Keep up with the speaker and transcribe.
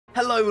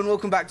Hello and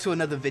welcome back to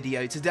another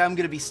video. Today I'm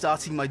going to be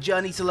starting my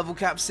Journey to Level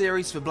Cap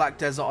series for Black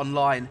Desert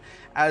Online,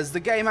 as the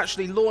game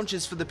actually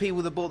launches for the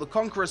people that bought the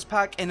Conquerors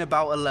pack in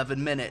about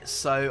 11 minutes,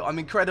 so I'm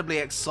incredibly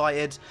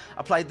excited.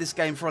 I played this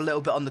game for a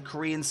little bit on the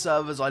Korean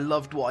servers, I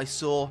loved what I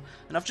saw,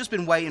 and I've just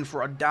been waiting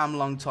for a damn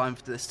long time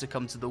for this to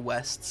come to the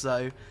West,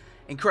 so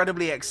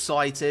incredibly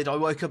excited. I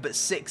woke up at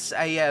 6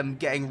 AM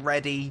getting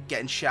ready,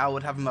 getting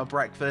showered, having my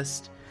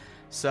breakfast,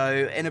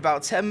 so in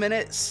about 10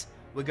 minutes...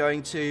 we're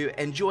going to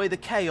enjoy the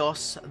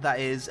chaos that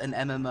is an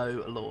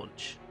MMO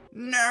launch.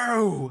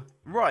 No!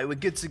 Right, we're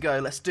good to go.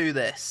 Let's do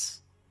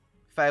this.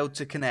 Failed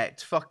to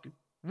connect. Fuck.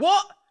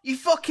 What? You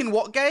fucking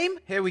what game?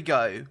 Here we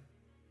go.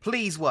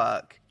 Please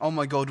work. Oh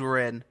my god, we're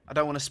in. I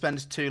don't want to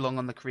spend too long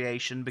on the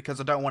creation because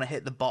I don't want to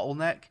hit the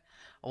bottleneck.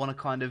 I want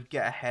to kind of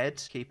get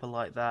ahead. Keep her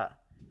like that.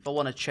 If I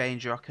want to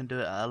change her, I can do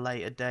it at a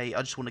later date.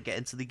 I just want to get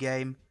into the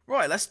game.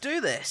 Right, let's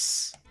do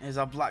this. Here's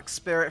our black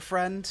spirit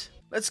friend.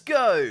 Let's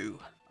go.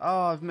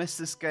 Oh, I've missed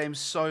this game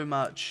so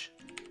much.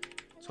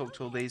 Talk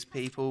to all these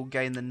people,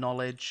 gain the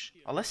knowledge.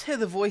 Oh, let's hear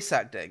the voice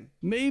acting.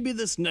 Maybe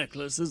this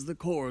necklace is the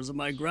cause of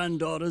my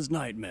granddaughter's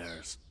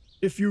nightmares.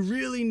 If you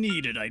really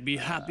need it, I'd be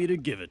happy to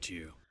give it to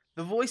you.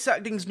 The voice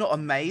acting's not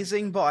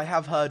amazing, but I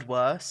have heard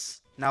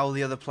worse. Now all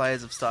the other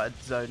players have started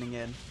zoning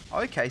in.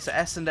 Oh, okay, so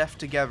S and F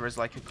together is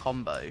like a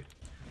combo.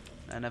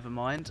 No, never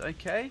mind.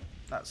 Okay,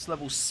 that's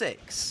level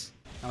 6.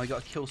 Now we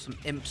gotta kill some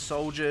imp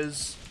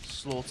soldiers.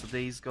 Slaughter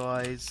these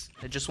guys.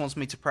 It just wants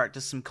me to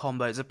practice some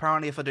combos.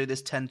 Apparently if I do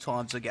this 10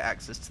 times I get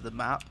access to the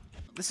map.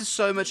 This is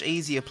so much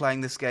easier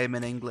playing this game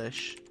in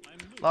English.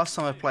 Last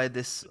time I played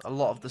this, a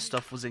lot of the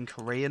stuff was in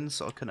Korean,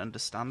 so I couldn't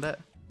understand it.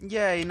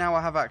 Yay, now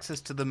I have access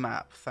to the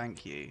map.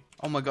 Thank you.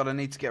 Oh my god, I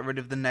need to get rid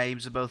of the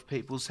names above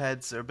people's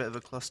heads. They're a bit of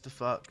a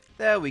clusterfuck.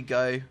 There we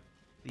go.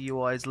 The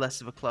UI is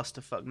less of a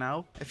clusterfuck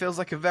now. It feels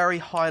like a very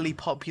highly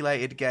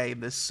populated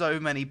game. There's so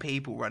many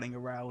people running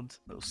around.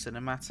 Little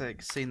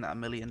cinematic. Seen that a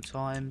million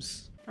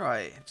times.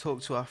 Right,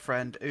 talk to our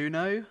friend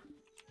Uno.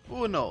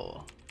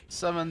 Uno.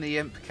 Summon the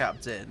imp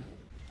captain.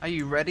 Are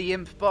you ready,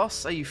 imp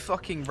boss? Are you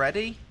fucking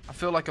ready? I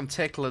feel like I'm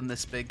tickling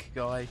this big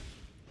guy.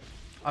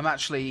 I'm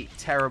actually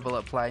terrible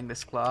at playing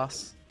this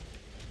class.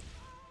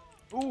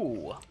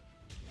 Ooh.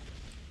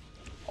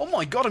 Oh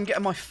my god, I'm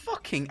getting my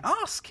fucking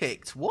ass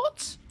kicked.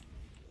 What?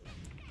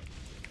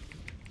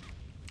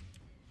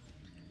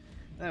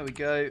 There we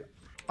go.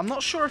 I'm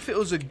not sure if it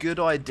was a good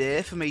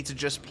idea for me to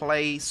just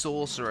play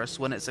Sorceress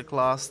when it's a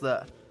class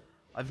that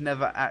I've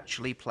never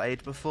actually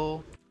played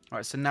before.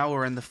 Alright, so now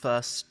we're in the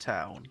first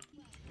town.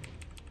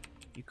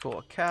 You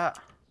caught a cat.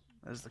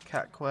 There's the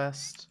cat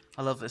quest.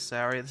 I love this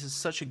area. This is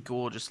such a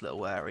gorgeous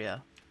little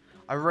area.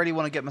 I really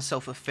want to get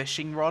myself a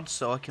fishing rod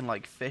so I can,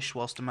 like, fish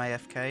whilst I'm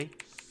AFK.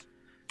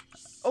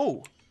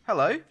 Oh,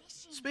 hello.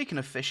 Speaking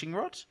of fishing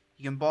rod,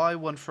 you can buy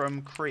one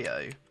from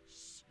Creo.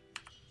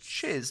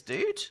 Cheers,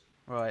 dude.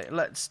 Right,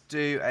 let's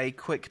do a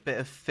quick bit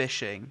of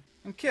fishing.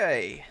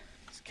 Okay,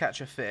 let's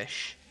catch a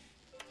fish.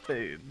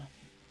 Boom.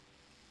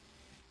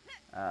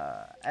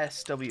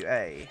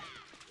 SWA.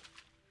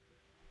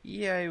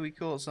 Yay, we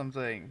caught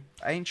something.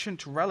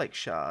 Ancient relic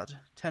shard.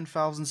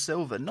 10,000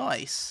 silver.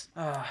 Nice.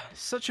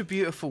 Such a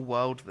beautiful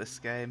world, this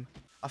game.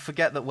 I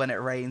forget that when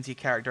it rains, your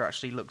character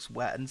actually looks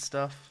wet and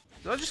stuff.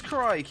 Did I just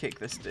karate kick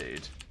this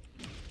dude?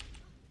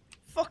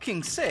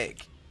 Fucking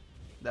sick.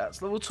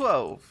 That's level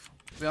 12.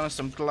 To be honest,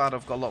 I'm glad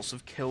I've got lots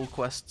of kill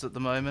quests at the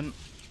moment.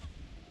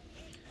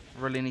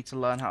 I really need to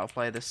learn how to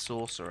play this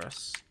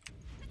Sorceress.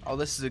 Oh,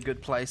 this is a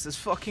good place. There's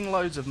fucking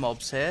loads of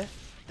mobs here.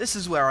 This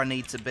is where I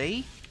need to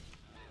be.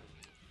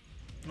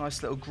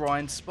 Nice little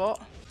grind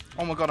spot.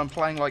 Oh my god, I'm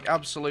playing like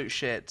absolute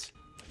shit.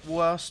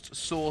 Worst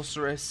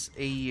Sorceress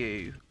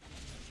EU.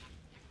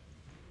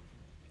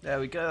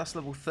 There we go, that's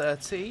level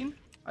 13.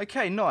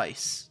 Okay,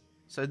 nice.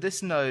 So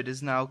this node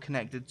is now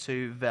connected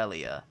to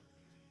Velia.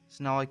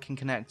 So now I can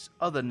connect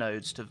other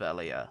nodes to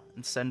Velia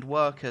and send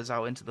workers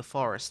out into the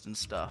forest and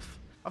stuff.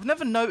 I've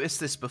never noticed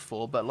this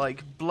before, but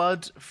like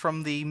blood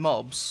from the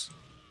mobs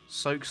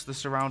soaks the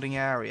surrounding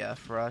area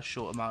for a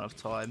short amount of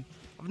time.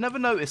 I've never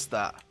noticed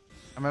that.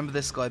 I remember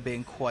this guy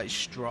being quite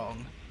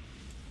strong.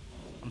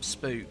 I'm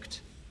spooked.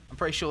 I'm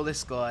pretty sure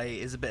this guy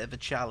is a bit of a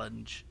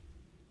challenge.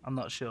 I'm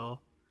not sure.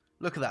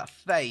 Look at that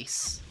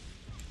face.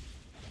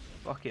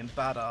 Fucking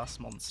badass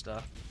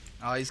monster.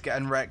 Oh, he's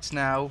getting wrecked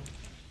now.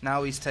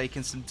 Now he's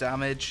taking some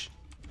damage.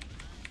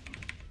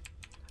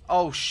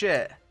 Oh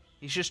shit.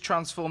 He's just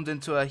transformed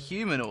into a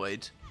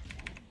humanoid.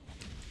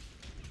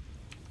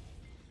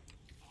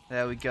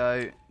 There we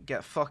go.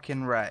 Get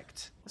fucking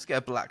wrecked. Let's get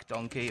a black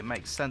donkey. It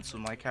makes sense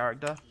with my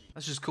character.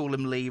 Let's just call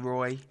him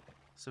Leroy.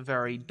 It's a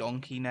very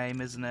donkey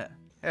name, isn't it?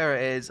 Here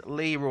it is.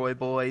 Leroy,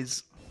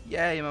 boys.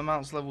 Yay, my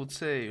mount's level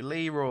 2.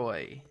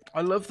 Leroy. I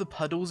love the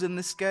puddles in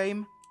this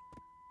game.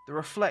 The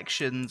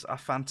reflections are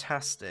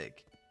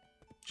fantastic.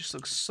 Just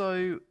looks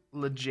so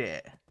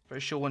legit.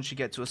 Pretty sure once you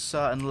get to a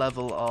certain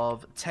level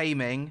of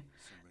taming,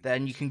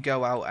 then you can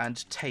go out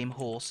and tame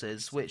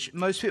horses, which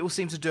most people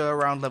seem to do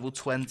around level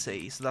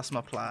 20, so that's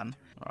my plan.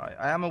 Alright,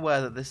 I am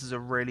aware that this is a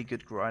really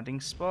good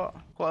grinding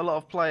spot. Quite a lot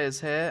of players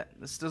here.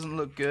 This doesn't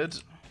look good.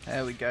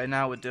 There we go,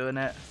 now we're doing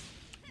it.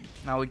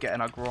 Now we're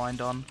getting our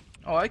grind on.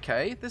 Oh,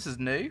 okay, this is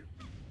new.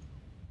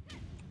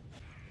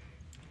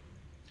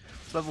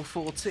 It's level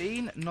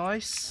 14,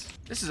 nice.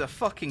 This is a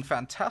fucking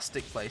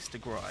fantastic place to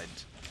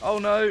grind. Oh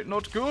no,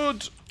 not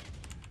good.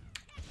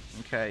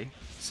 Okay,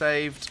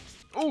 saved.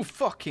 Oh,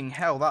 fucking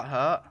hell, that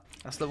hurt.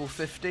 That's level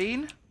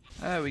 15.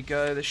 There we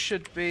go, there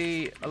should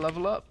be a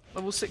level up.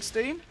 Level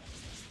 16.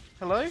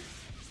 Hello?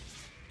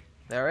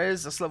 There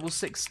is, that's level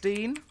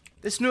 16.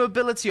 This new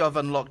ability I've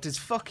unlocked is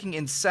fucking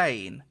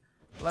insane.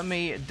 Let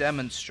me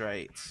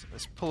demonstrate.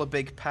 Let's pull a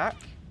big pack.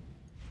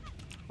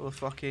 Pull a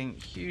fucking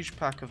huge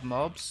pack of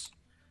mobs.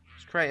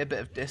 Let's create a bit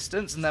of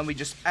distance, and then we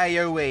just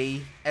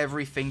AoE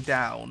everything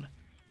down.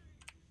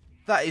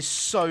 That is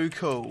so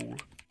cool.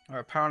 Right,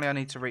 apparently I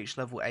need to reach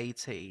level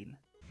 18.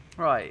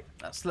 Right,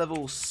 that's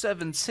level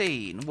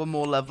 17. One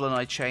more level and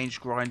I change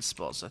grind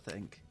spots, I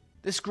think.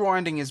 This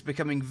grinding is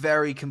becoming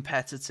very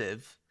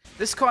competitive.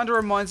 This kind of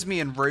reminds me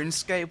in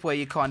RuneScape where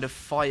you kind of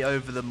fight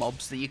over the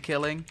mobs that you're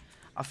killing.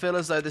 I feel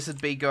as though this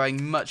would be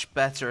going much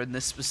better in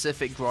this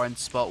specific grind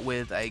spot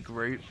with a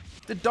group.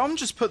 Did Dom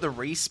just put the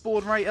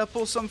respawn rate up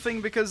or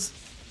something? Because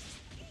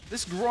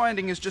this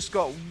grinding has just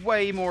got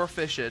way more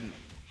efficient.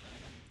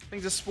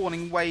 Things are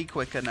spawning way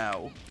quicker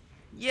now.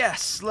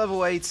 Yes,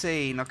 level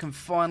 18. I can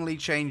finally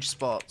change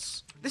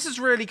spots. This is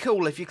really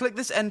cool. If you click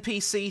this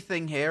NPC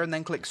thing here and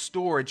then click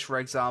storage, for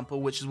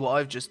example, which is what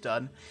I've just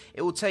done,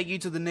 it will take you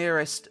to the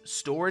nearest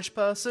storage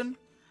person,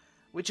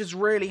 which is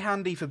really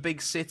handy for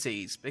big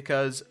cities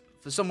because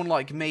for someone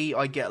like me,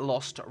 I get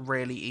lost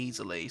really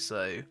easily.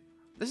 So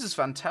this is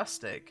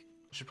fantastic.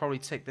 I should probably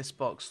tick this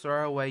box.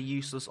 Throw away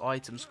useless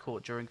items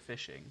caught during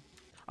fishing.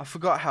 I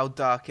forgot how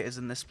dark it is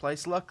in this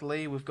place.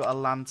 Luckily, we've got a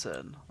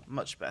lantern.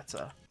 Much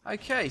better.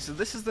 Okay, so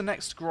this is the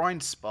next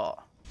grind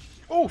spot.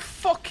 Oh,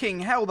 fucking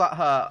hell, that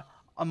hurt.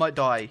 I might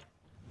die.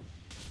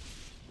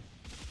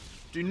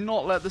 Do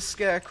not let the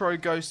scarecrow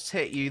ghosts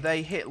hit you.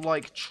 They hit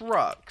like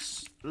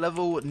trucks.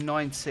 Level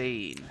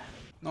 19.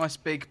 Nice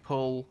big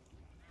pull.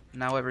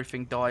 Now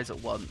everything dies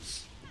at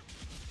once.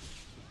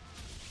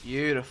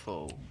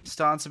 Beautiful.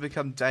 Starting to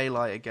become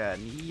daylight again.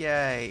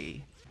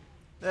 Yay.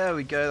 There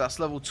we go. That's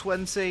level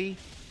 20.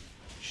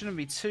 Shouldn't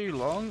be too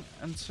long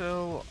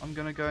until I'm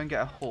going to go and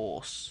get a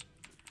horse.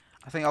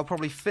 I think I'll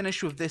probably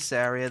finish with this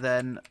area,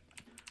 then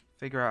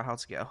figure out how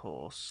to get a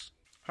horse.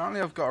 Apparently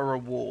I've got a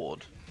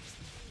reward.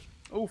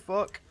 Oh,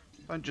 fuck.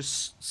 Don't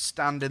just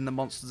stand in the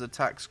monster's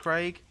attacks,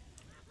 Craig.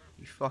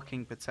 You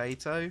fucking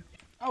potato.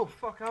 Oh,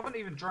 fuck. I haven't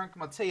even drank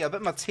my tea. I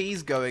bet my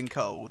tea's going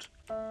cold.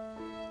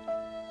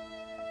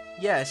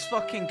 Yeah, it's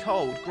fucking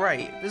cold.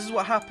 Great. This is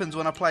what happens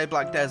when I play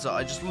Black Desert.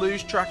 I just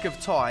lose track of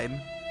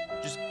time.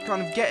 Just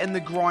kind of get in the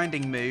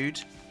grinding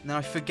mood. And then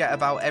I forget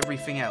about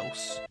everything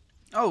else.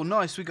 Oh,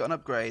 nice. We got an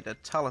upgrade. A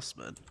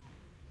talisman.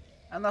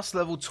 And that's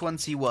level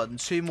 21.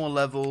 2 more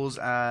levels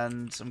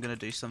and I'm going to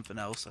do something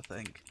else, I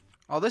think.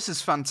 Oh, this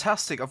is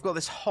fantastic. I've got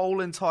this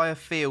whole entire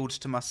field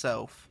to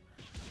myself.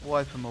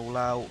 Wipe them all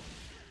out.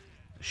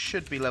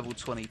 Should be level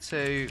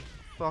 22.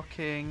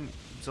 Fucking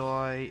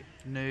die,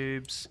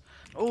 noobs.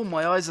 Oh,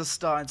 my eyes are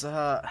starting to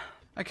hurt.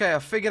 Okay, I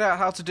figured out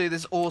how to do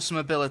this awesome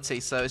ability.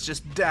 So it's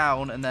just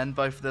down and then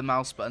both of the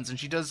mouse buttons. And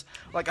she does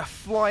like a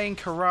flying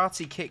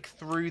karate kick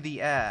through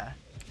the air.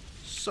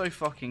 So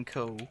fucking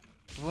cool.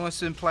 I've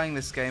almost been playing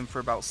this game for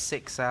about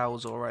 6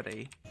 hours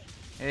already.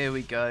 Here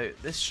we go.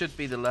 This should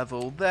be the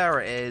level.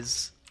 There it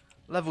is.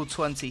 Level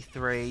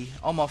 23.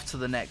 I'm off to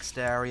the next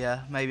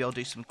area. Maybe I'll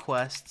do some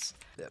quests.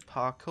 Bit of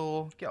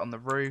parkour. Get on the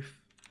roof.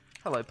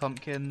 Hello,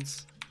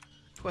 pumpkins.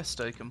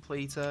 Questo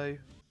completo.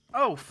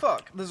 Oh,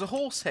 fuck. There's a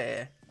horse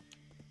here.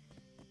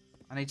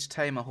 I need to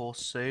tame a horse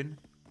soon.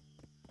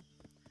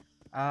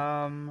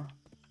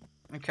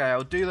 Okay,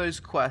 I'll do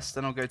those quests,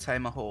 then I'll go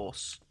tame a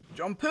horse.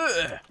 Jump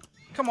it!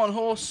 Come on,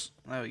 horse.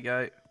 There we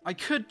go. I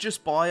could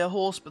just buy a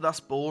horse, but that's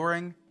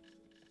boring.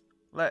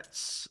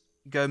 Let's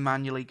go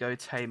manually go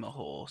tame a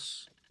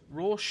horse.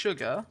 Raw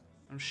sugar.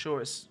 I'm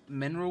sure it's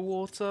mineral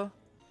water.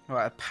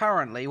 Alright,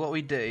 apparently what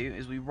we do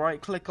is we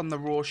right click on the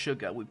raw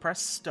sugar. We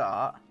press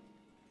start.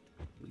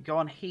 We go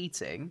on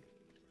heating.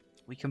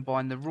 We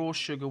combine the raw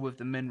sugar with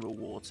the mineral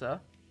water.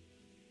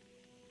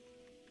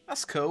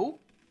 That's cool.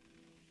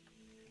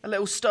 A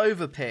little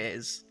stove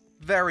appears.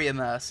 Very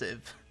immersive.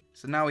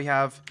 So now we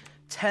have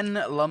 10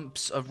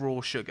 lumps of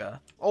raw sugar.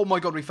 Oh my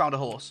god, we found a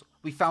horse.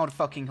 We found a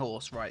fucking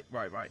horse. Right.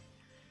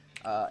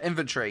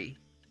 Inventory.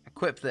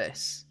 Equip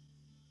this.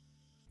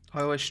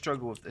 I always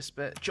struggle with this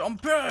bit.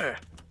 Jumper!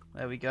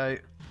 There we go.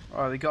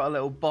 Alright, we got a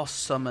little boss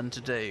summon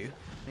to do.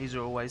 These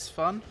are always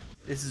fun.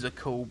 This is a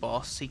cool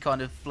boss. He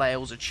kind of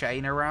flails a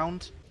chain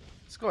around.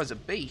 This guy's a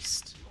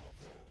beast.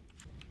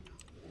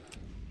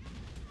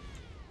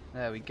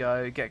 There we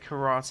go. Get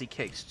karate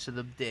kicked to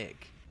the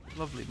dick.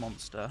 Lovely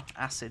monster.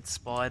 Acid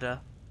spider.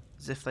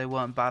 As if they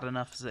weren't bad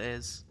enough as it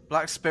is.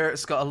 Black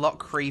Spirit's got a lot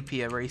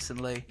creepier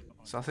recently.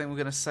 So I think we're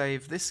going to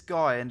save this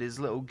guy and his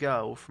little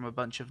girl from a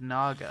bunch of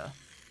Naga.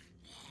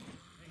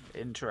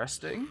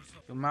 Interesting.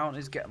 Your mount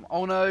is getting...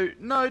 Oh no,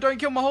 no, don't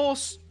kill my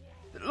horse.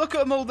 Look at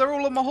them all, they're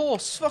all on my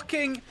horse.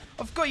 Fucking,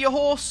 I've got your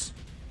horse.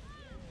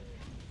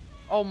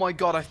 Oh my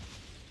god,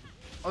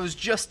 I was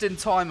just in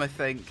time, I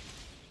think.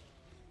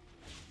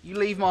 You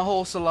leave my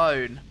horse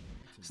alone.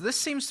 So this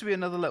seems to be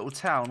another little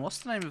town. What's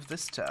the name of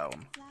this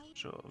town?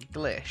 Sure,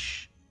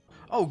 Glish.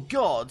 Oh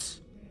god.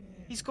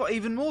 He's got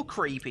even more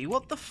creepy.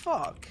 What the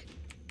fuck?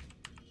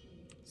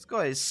 This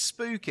guy is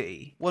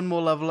spooky. One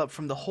more level up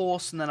from the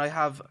horse, and then I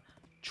have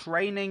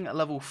training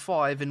level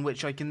 5, in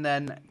which I can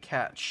then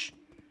catch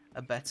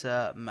a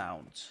better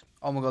mount.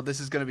 Oh my god, this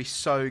is going to be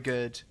so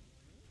good.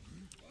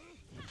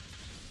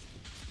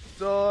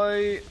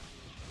 Die.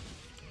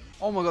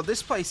 Oh my god,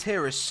 this place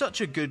here is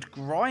such a good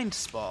grind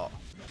spot.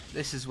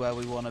 This is where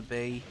we want to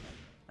be.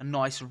 A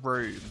nice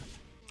room.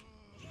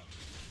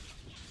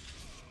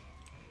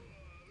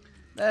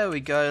 There we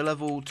go,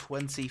 level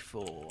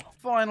 24.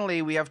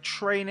 Finally, we have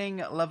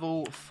training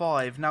level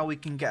 5. Now we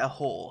can get a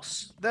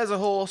horse. There's a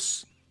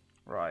horse.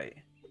 Right.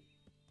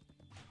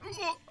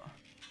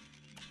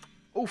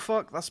 Oh,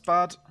 fuck, that's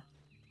bad.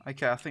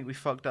 Okay, I think we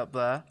fucked up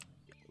there.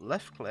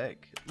 Left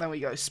click. There we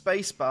go,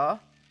 space bar.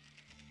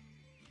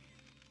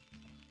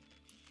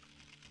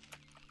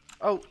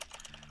 Oh,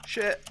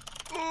 shit.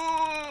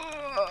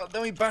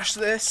 Then we bash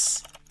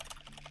this.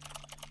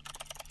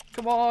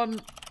 Come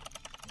on.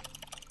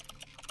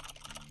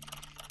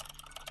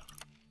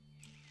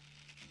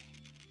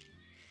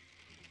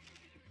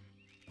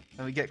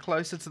 Then we get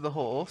closer to the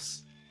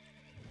horse.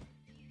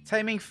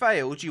 Taming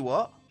failed, you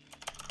what?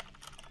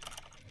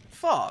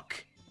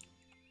 Fuck.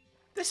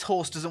 This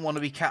horse doesn't want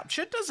to be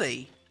captured, does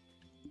he?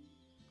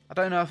 I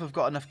don't know if I've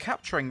got enough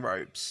capturing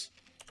ropes.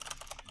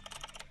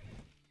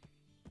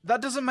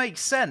 That doesn't make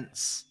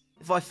sense.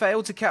 If I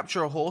fail to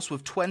capture a horse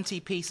with 20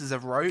 pieces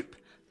of rope,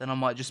 then I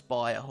might just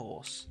buy a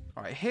horse.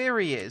 Alright, here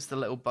he is, the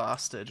little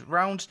bastard.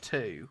 Round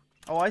 2.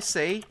 Oh, I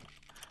see.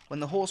 When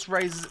the horse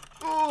raises...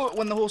 Oh,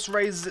 when the horse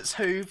raises its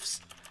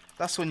hooves,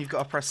 that's when you've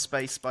got to press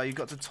spacebar. You've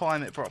got to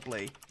time it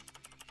properly.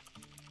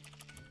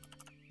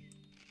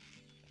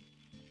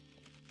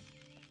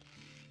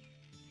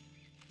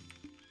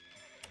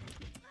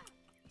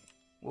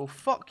 Well,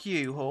 fuck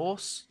you,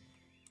 horse.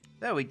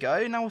 There we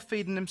go. Now we're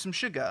feeding him some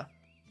sugar.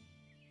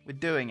 We're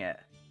doing it.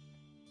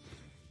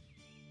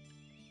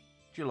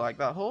 Do you like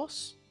that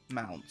horse?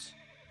 Mount.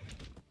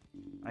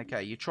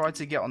 Okay, you tried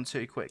to get on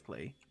too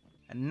quickly.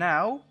 And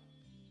now...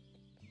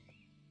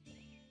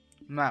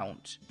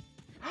 Mount.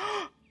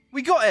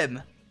 We got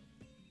him!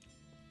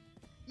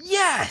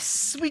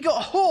 Yes! We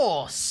got a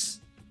horse!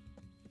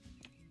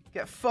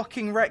 Get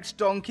fucking wrecked,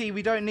 donkey.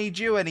 We don't need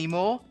you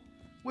anymore.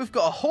 We've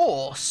got a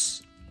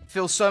horse!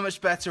 Feels so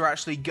much better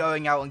actually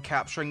going out and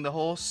capturing the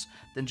horse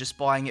than just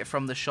buying it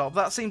from the shop.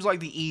 That seems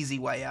like the easy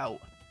way out.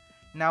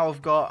 Now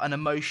I've got an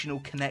emotional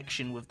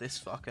connection with this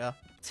fucker.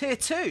 Tier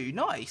 2,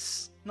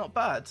 nice. Not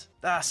bad.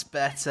 That's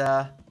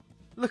better.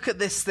 Look at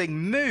this thing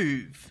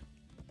move.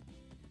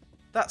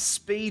 That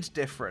speed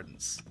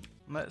difference.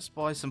 Let's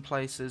buy some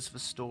places for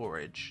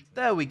storage.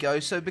 There we go.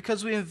 So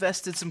because we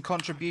invested some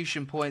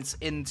contribution points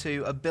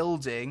into a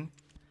building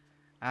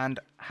and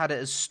had it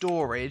as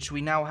storage,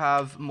 we now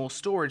have more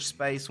storage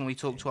space when we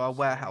talk to our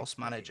warehouse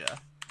manager.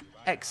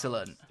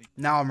 Excellent.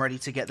 Now I'm ready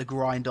to get the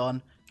grind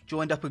on.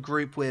 Joined up a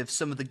group with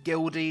some of the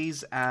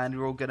guildies, and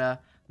we're all gonna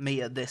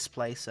meet at this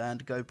place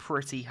and go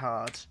pretty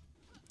hard.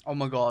 Oh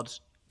my god.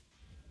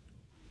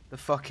 The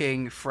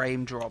fucking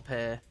frame drop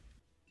here.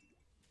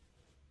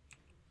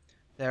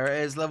 There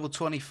it is, level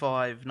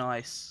 25,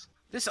 nice.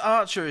 This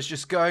archer is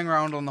just going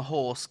around on the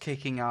horse,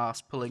 kicking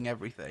ass, pulling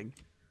everything.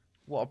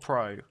 What a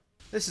pro.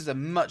 This is a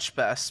much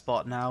better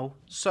spot now.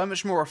 So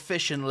much more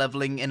efficient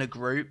leveling in a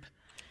group.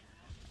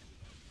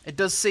 It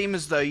does seem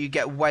as though you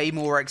get way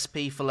more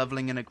XP for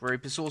leveling in a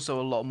group. It's also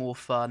a lot more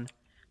fun.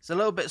 It's a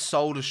little bit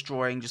soul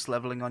destroying just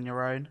leveling on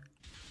your own.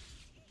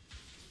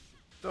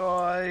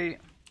 Die.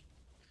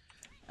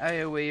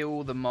 AoE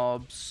all the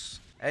mobs.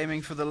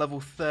 Aiming for the level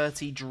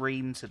 30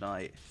 dream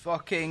tonight.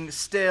 Fucking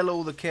steal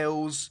all the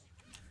kills.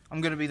 I'm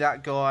gonna be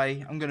that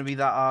guy. I'm gonna be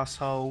that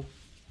asshole.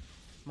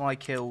 My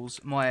kills,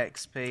 my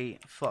XP,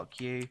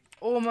 fuck you.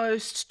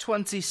 Almost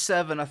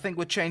 27. I think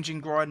we're changing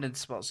grinding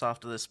spots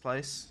after this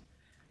place.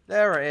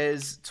 There it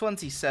is,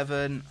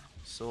 27.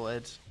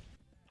 Sorted.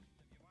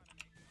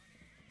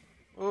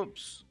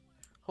 Oops.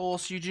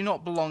 Horse, you do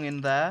not belong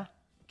in there.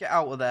 Get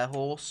out of there,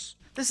 horse.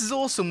 This is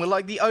awesome. We're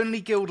like the only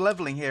guild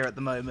leveling here at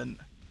the moment.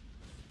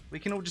 We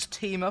can all just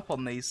team up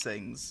on these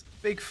things.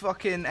 Big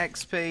fucking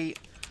XP.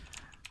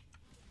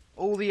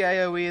 All the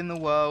AoE in the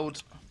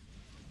world.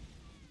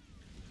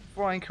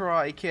 Flying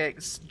karate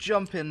kicks,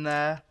 jump in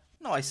there.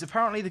 Nice,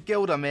 apparently the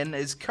guild I'm in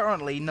is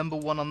currently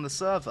 #1 on the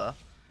server,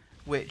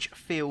 which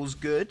feels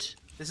good.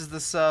 This is the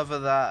server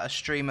that a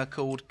streamer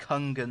called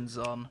Kungan's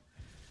on.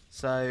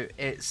 So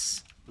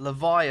it's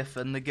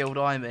Leviathan, the guild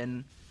I'm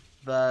in,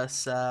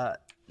 versus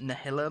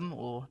Nihilum,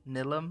 or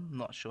Nihilum, I'm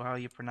not sure how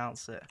you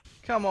pronounce it.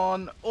 Come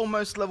on,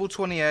 almost level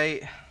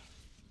 28.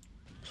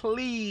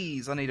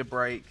 Please, I need a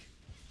break.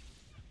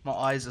 My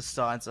eyes are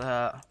starting to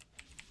hurt.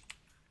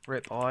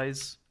 Rip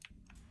eyes.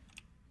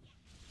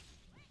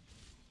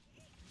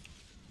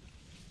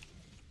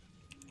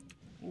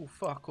 Oh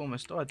fuck,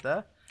 almost died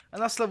there.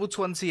 And that's level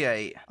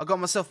 28. I got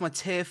myself my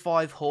tier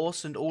 5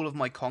 horse and all of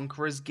my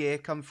conqueror's gear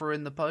come through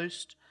in the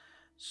post.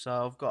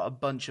 So I've got a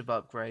bunch of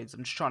upgrades.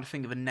 I'm just trying to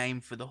think of a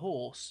name for the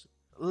horse.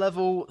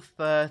 Level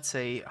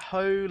 30.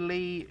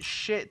 Holy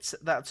shit,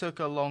 that took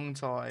a long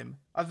time.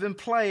 I've been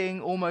playing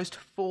almost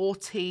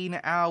 14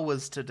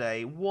 hours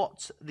today.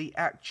 What the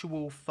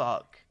actual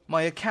fuck?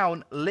 My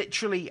account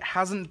literally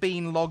hasn't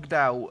been logged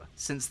out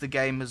since the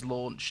game has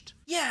launched.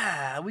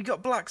 Yeah, we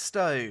got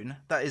Blackstone.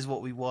 That is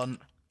what we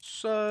want.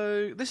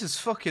 So, this is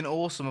fucking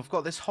awesome. I've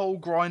got this whole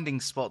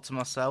grinding spot to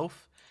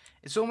myself.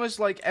 It's almost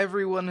like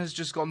everyone has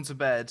just gone to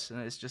bed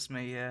and it's just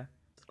me here.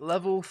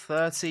 Level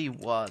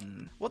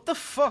 31. What the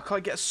fuck? I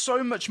get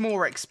so much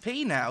more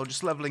XP now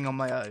just leveling on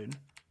my own.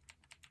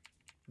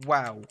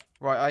 Wow.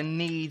 Right, I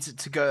need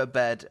to go to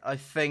bed. I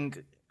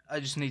think I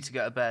just need to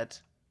go to bed.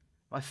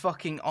 My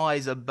fucking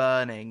eyes are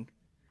burning.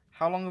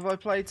 How long have I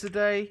played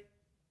today?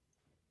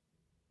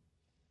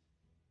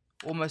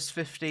 Almost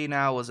 15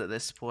 hours at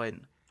this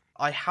point.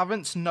 I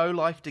haven't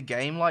no-lifed a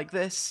game like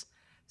this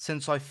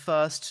since I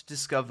first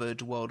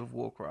discovered World of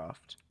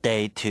Warcraft.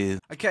 Day 2.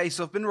 Okay,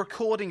 so I've been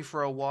recording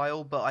for a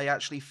while, but I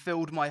actually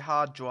filled my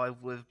hard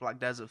drive with Black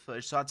Desert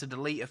footage, so I had to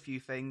delete a few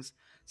things.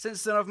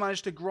 Since then, I've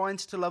managed to grind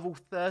to level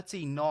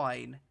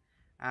 39,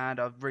 and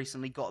I've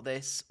recently got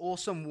this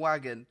awesome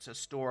wagon to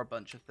store a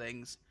bunch of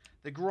things.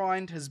 The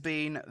grind has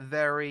been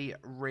very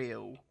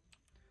real.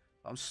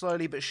 I'm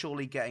slowly but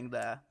surely getting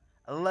there.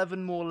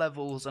 11 more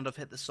levels and I've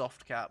hit the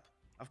soft cap.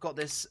 I've got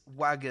this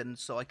wagon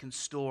so I can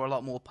store a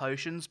lot more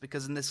potions,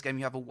 because in this game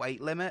you have a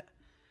weight limit,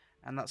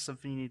 and that's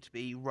something you need to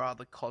be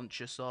rather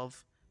conscious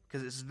of,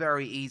 because it's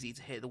very easy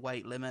to hit the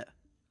weight limit.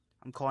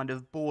 I'm kind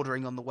of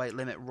bordering on the weight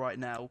limit right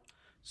now.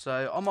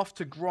 So I'm off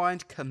to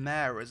grind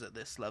chimeras at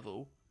this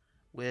level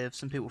with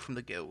some people from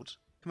the guild.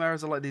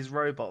 Chimeras are like these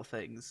robot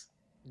things.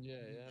 Yeah,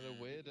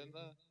 they're weird, aren't they?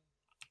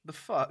 The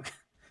fuck?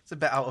 It's a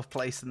bit out of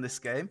place in this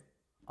game.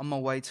 On my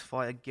way to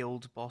fight a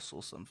guild boss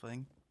or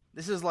something.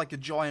 This is like a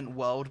giant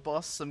world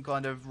boss, some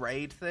kind of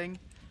raid thing.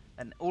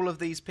 And all of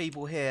these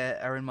people here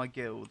are in my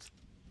guild.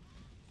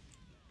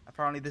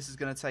 Apparently this is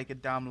going to take a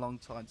damn long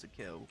time to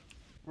kill.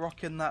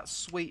 Rocking that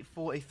sweet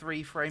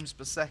 43 frames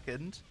per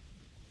second.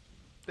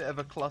 Bit of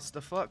a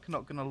clusterfuck,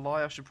 not going to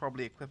lie. I should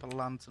probably equip a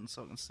lantern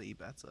so I can see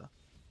better.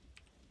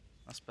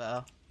 That's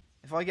better.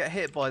 If I get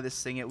hit by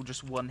this thing, it will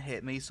just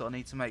one-hit me, so I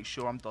need to make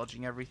sure I'm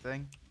dodging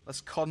everything.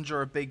 Let's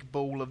conjure a big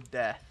ball of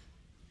death.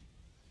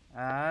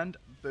 And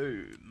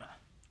boom.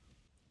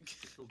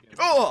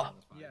 Oh!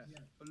 Yeah,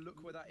 but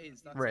look where that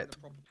is. That's Rip. the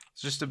proper...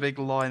 It's just a big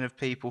line of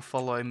people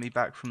following me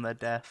back from their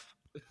death.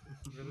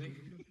 Really?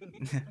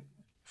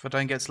 If I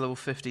don't get to level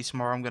 50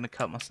 tomorrow, I'm going to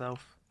cut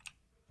myself.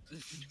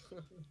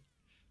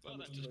 Well,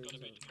 that's just gotta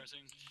be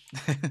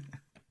depressing.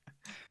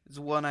 It's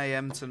 1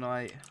 AM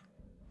tonight.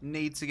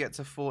 Need to get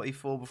to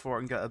 44 before I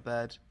can go to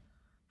bed.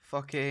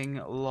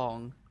 Fucking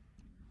long.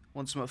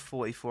 Once I'm at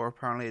 44,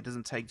 apparently it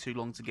doesn't take too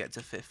long to get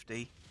to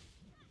 50.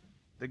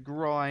 The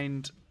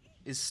grind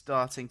is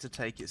starting to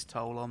take its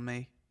toll on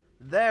me.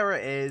 There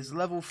it is,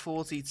 level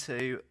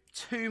 42.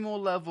 2 more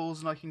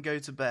levels and I can go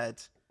to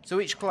bed. So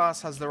each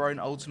class has their own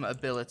ultimate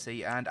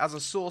ability, and as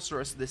a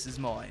sorceress, this is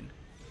mine.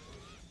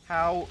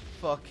 How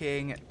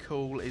fucking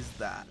cool is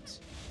that?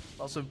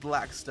 Lots of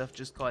black stuff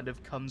just kind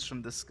of comes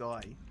from the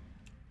sky.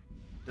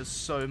 Does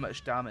so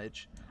much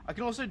damage. I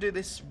can also do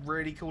this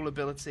really cool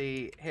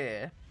ability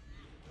here.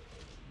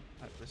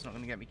 Hope it's not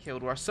going to get me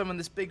killed. Where I summon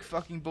this big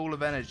fucking ball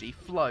of energy,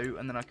 float,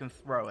 and then I can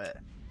throw it.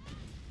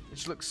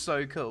 Which looks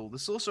so cool. The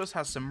Sorceress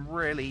has some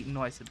really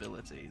nice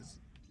abilities.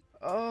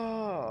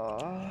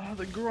 Oh,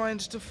 the grind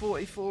to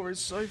 44 is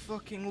so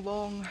fucking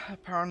long.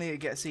 Apparently it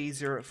gets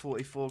easier at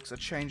 44 because I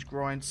change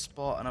grind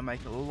spot and I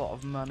make a lot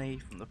of money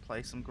from the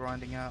place I'm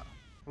grinding at.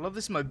 I love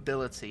this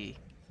mobility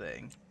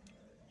thing.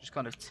 Just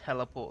kind of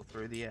teleport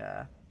through the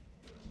air.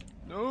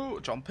 No,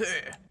 jump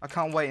here. I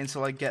can't wait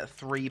until I get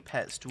 3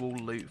 pets to all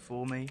loot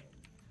for me.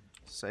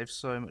 Save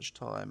so much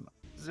time.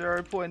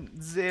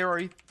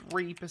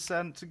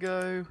 0.03% to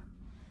go.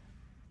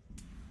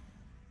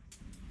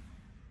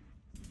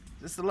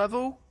 Is this the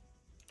level?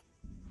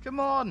 Come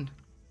on.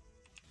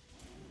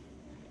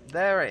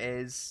 There it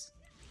is.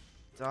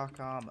 Dark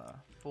armor.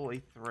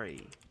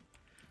 43.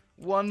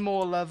 1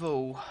 more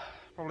level.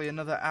 Probably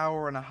another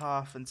hour and a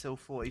half until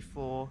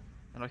 44.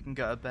 And I can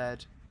go to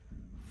bed.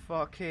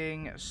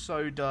 Fucking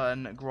so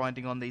done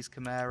grinding on these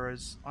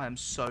chimeras. I am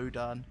so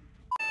done.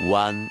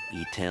 1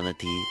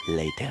 eternity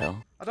later.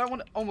 I don't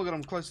want to... Oh my god,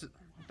 I'm close to...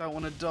 I don't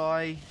want to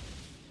die.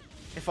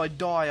 If I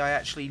die, I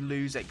actually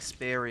lose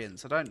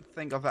experience. I don't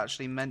think I've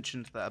actually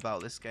mentioned that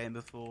about this game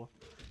before.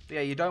 But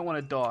yeah, you don't want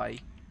to die.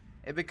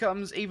 It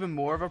becomes even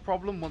more of a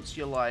problem once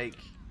you're, like,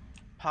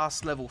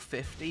 past level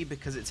 50,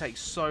 because it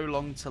takes so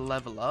long to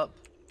level up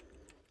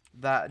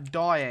that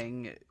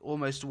dying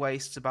almost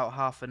wastes about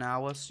half an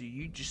hour, so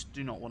you just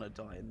do not want to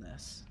die in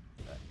this.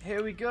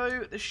 Here we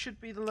go. This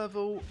should be the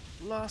level.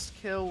 Last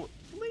kill,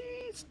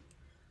 please.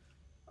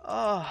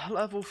 Ah,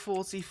 level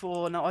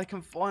 44. Now I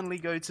can finally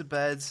go to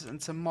bed, and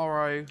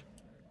tomorrow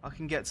I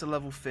can get to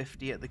level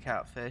 50 at the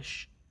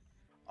catfish.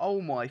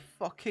 Oh my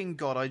fucking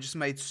god, I just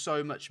made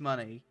so much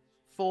money.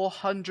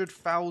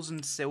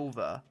 400,000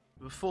 silver.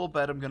 Before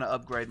bed, I'm going to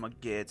upgrade my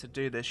gear. To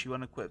do this, you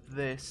unequip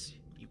this,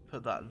 you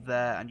put that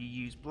there, and you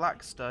use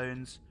black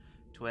stones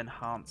to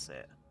enhance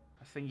it.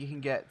 I think you can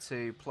get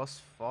to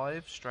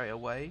 +5 straight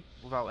away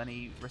without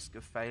any risk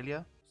of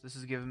failure. So this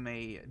has given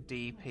me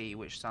DP,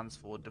 which stands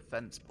for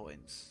defense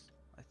points,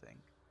 I think.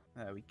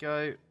 There we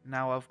go.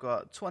 Now I've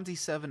got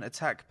 27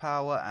 attack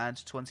power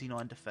and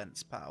 29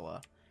 defense power.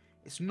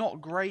 It's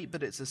not great,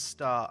 but it's a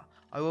start.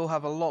 I will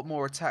have a lot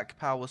more attack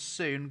power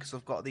soon because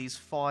I've got these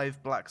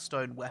 5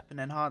 blackstone weapon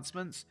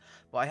enhancements,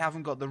 but I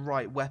haven't got the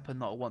right weapon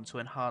that I want to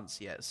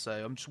enhance yet,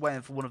 so I'm just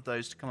waiting for one of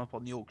those to come up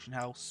on the auction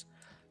house.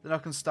 Then I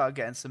can start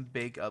getting some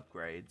big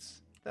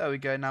upgrades. There we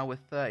go, now we're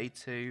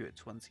 32 at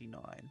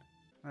 29.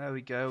 There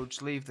we go, we'll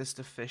just leave this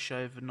to fish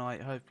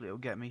overnight. Hopefully it'll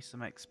get me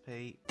some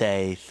XP.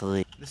 Day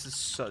 3. This is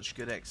such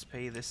good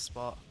XP, this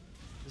spot.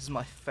 This is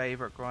my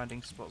favourite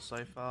grinding spot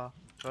so far.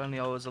 If only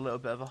I was a little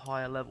bit of a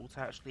higher level to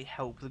actually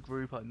help the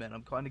group I'm in.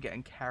 I'm kind of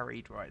getting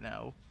carried right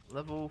now.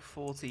 Level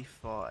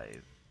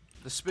 45.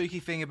 The spooky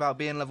thing about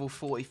being level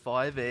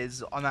 45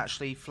 is I'm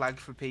actually flagged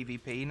for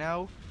PvP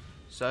now.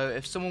 So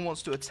if someone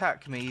wants to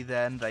attack me,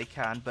 then they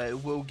can, but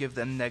it will give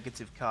them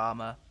negative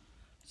karma.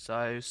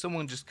 So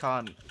someone just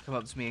can't come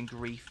up to me and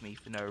grief me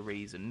for no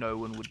reason. No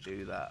one would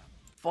do that.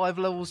 5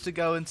 levels to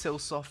go until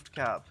soft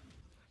cap.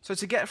 So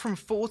to get from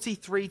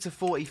 43 to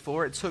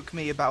 44, it took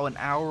me about an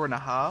hour and a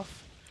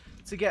half.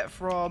 To get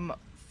from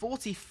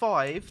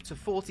 45 to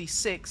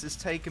 46 has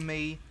taken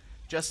me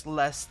just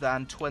less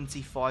than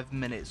 25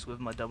 minutes with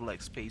my double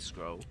XP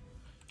scroll.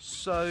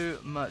 So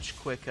much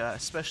quicker,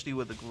 especially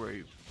with a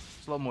group.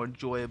 It's a lot more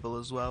enjoyable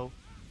as well.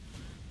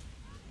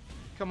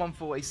 Come on,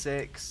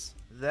 46.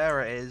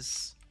 There it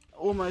is.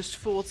 Almost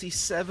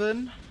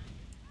 47.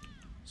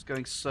 It's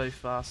going so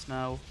fast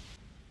now.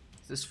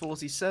 Is this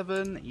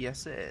 47?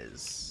 Yes, it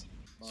is.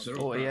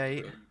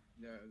 48.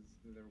 Yeah,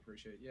 I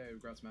appreciate it. Yeah,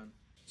 congrats, man.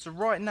 So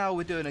right now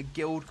we're doing a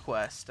guild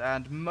quest,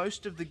 and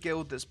most of the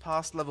guild that's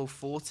past level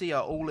 40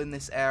 are all in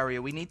this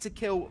area. We need to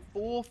kill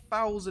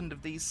 4,000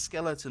 of these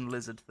skeleton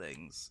lizard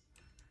things.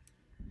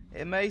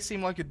 It may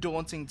seem like a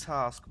daunting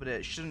task, but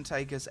it shouldn't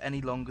take us any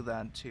longer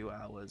than 2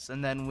 hours.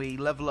 And then we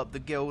level up the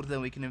guild,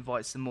 then we can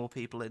invite some more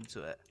people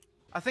into it.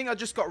 I think I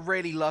just got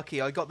really lucky.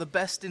 I got the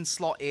best in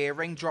slot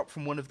earring dropped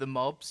from one of the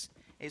mobs.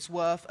 It's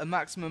worth a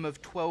maximum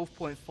of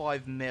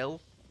 12.5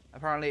 mil.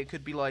 Apparently it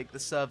could be like the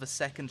server's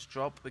second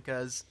drop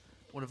because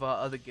one of our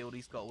other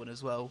guildies got one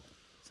as well.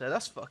 So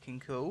that's fucking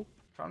cool.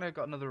 Apparently I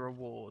got another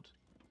reward.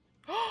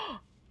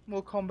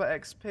 More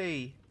combat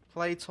XP.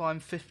 Playtime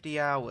 50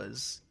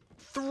 hours.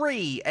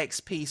 3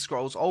 XP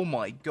scrolls. Oh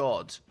my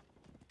god.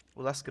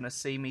 Well, that's going to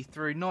see me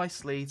through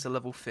nicely to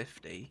level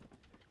 50.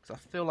 Because I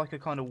feel like I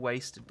kind of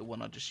wasted the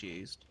one I just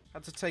used.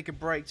 Had to take a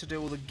break to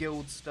do all the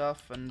guild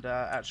stuff and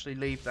actually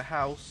leave the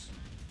house.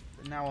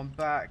 But now I'm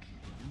back.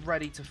 I'm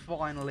ready to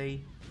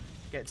finally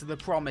get to the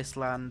promised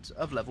land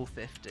of level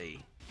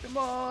 50. Come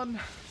on!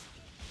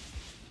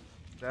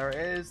 There it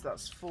is,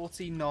 that's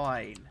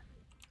 49.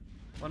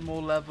 One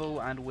more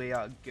level and we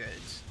are good.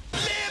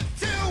 Live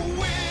to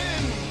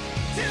win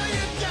till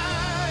you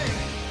die,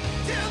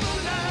 till the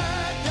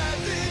light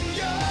dies in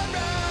your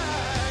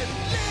eyes.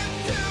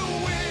 Live to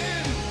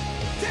win,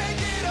 take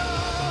it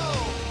all,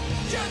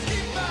 just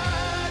keep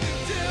fighting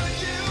till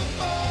you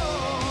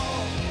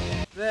fall.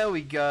 There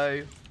we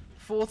go,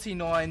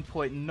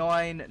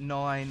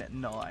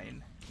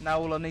 49.999. Now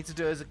all I need to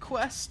do is a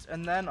quest,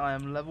 and then I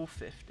am level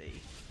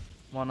 50.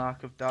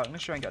 Monarch of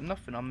Darkness, you ain't got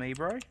nothing on me,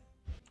 bro.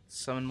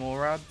 Summon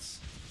more ads.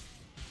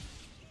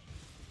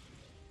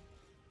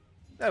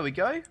 There we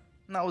go.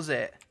 And that was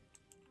it.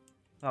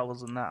 That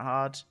wasn't that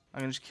hard.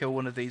 I'm going to just kill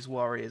one of these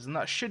warriors, and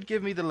that should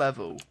give me the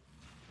level.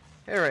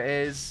 Here it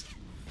is.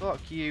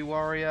 Fuck you,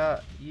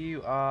 warrior.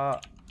 You are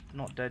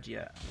not dead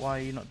yet. Why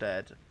are you not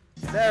dead?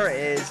 There it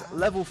is.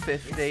 Level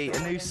 50. A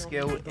new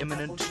skill,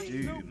 Imminent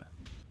Doom.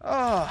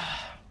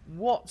 Ah.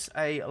 What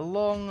a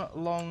long,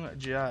 long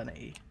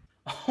journey.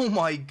 Oh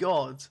my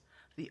god.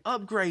 The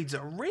upgrades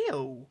are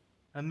real.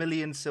 1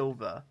 million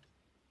silver.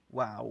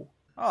 Wow.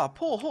 Ah,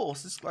 poor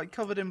horse. It's like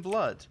covered in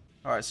blood.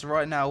 Alright, so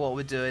right now what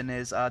we're doing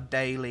is our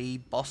daily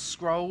boss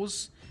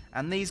scrolls.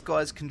 And these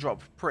guys can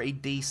drop pretty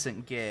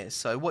decent gear.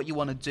 So what you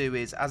want to do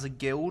is, as a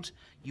guild,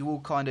 you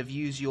will kind of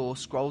use your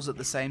scrolls at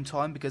the same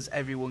time because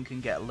everyone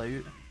can get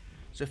loot.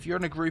 So if you're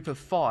in a group of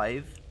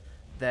 5...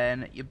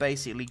 then you're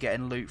basically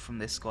getting loot from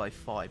this guy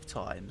 5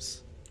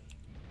 times.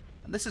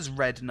 And this is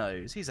Red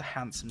Nose. He's a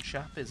handsome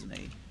chap, isn't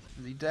he?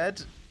 Is he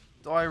dead?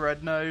 Die,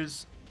 Red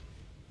Nose.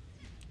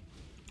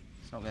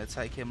 It's not going to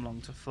take him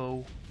long to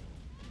fall.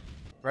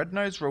 Red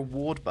Nose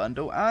reward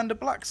bundle and a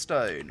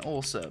Blackstone.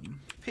 Awesome.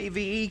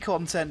 PvE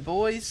content,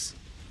 boys.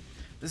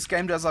 This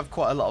game does have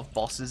quite a lot of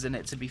bosses in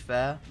it, to be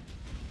fair.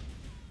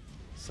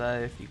 So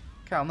if you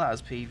count that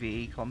as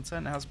PvE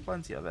content, it has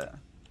plenty of it.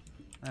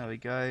 There we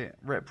go.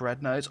 Rip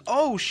Red Nose.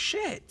 Oh,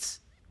 shit!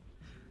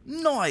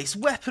 Nice!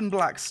 Weapon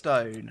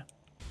Blackstone.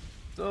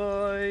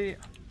 Die.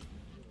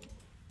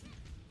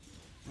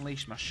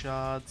 Unleash my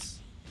shards.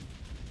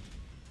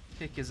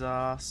 Kick his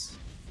ass.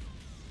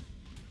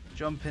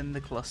 Jump in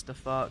the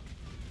clusterfuck.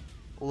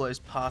 All those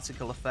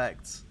particle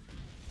effects.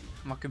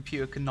 My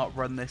computer cannot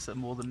run this at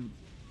more than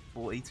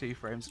 42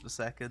 frames per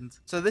second.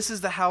 So this is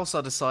the house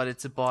I decided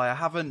to buy. I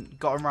haven't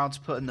gotten around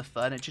to putting the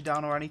furniture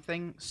down or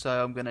anything,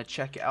 so I'm going to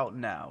check it out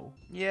now.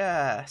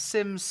 Yeah,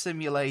 Sims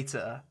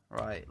Simulator.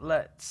 Right,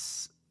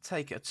 let's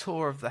take a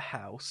tour of the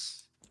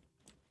house.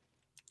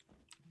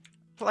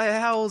 Player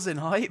housing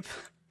hype.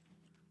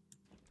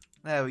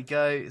 There we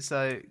go.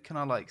 So, can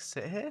I, like,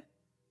 sit here?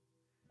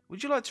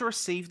 Would you like to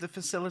receive the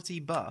facility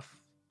buff?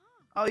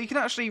 Oh, you can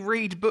actually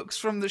read books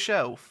from the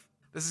shelf.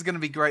 This is going to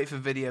be great for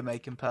video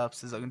making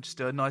purposes. I'm going to just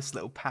do a nice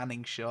little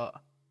panning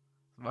shot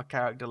of my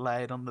character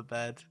laying on the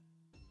bed.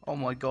 Oh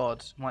my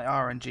god, my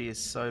RNG is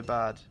so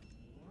bad.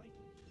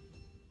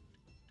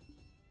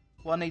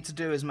 What I need to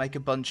do is make a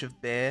bunch of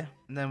beer,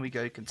 and then we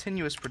go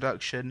continuous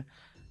production.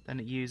 Then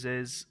it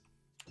uses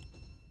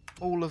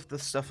all of the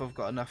stuff I've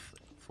got enough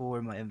for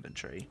in my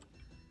inventory.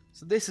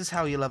 So this is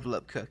how you level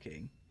up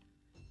cooking.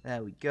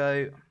 There we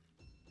go.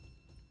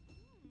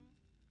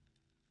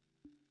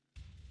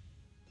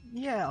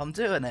 Yeah, I'm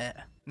doing it.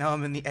 Now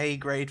I'm in the A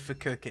grade for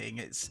cooking.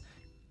 It's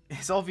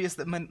obvious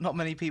that not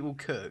many people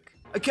cook.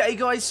 Okay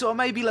guys, so I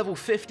may be level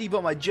 50,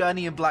 but my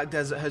journey in Black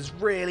Desert has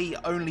really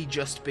only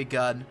just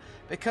begun.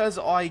 Because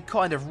I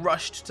kind of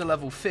rushed to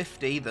level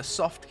 50, the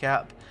soft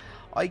cap,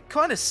 I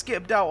kind of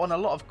skipped out on a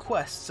lot of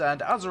quests,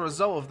 and as a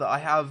result of that I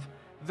have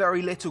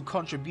very little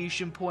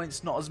contribution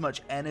points, not as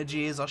much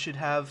energy as I should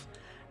have,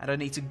 and I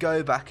need to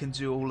go back and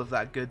do all of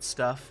that good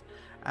stuff.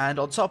 And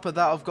on top of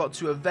that, I've got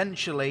to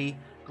eventually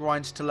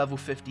grind to level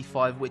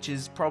 55, which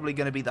is probably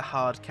going to be the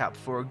hard cap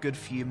for a good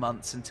few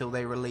months until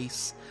they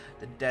release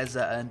the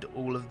desert and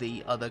all of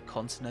the other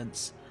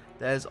continents.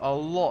 There's a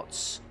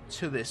lot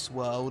to this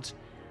world.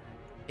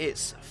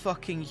 It's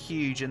fucking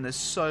huge and there's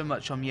so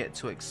much I'm yet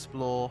to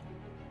explore.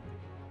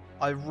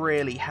 I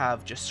really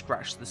have just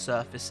scratched the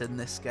surface in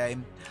this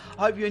game.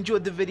 I hope you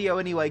enjoyed the video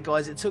anyway,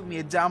 guys. It took me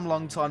a damn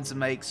long time to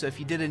make, so if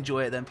you did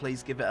enjoy it, then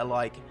please give it a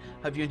like.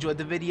 Hope you enjoyed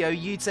the video.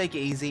 You take it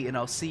easy, and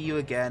I'll see you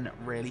again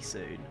really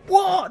soon.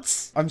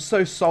 What? I'm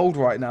so sold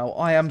right now.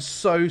 I am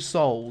so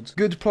sold.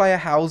 Good player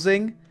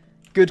housing,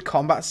 good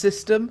combat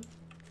system,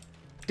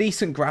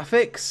 decent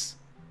graphics,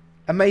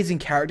 amazing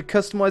character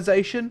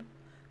customization.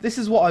 This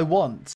is what I want.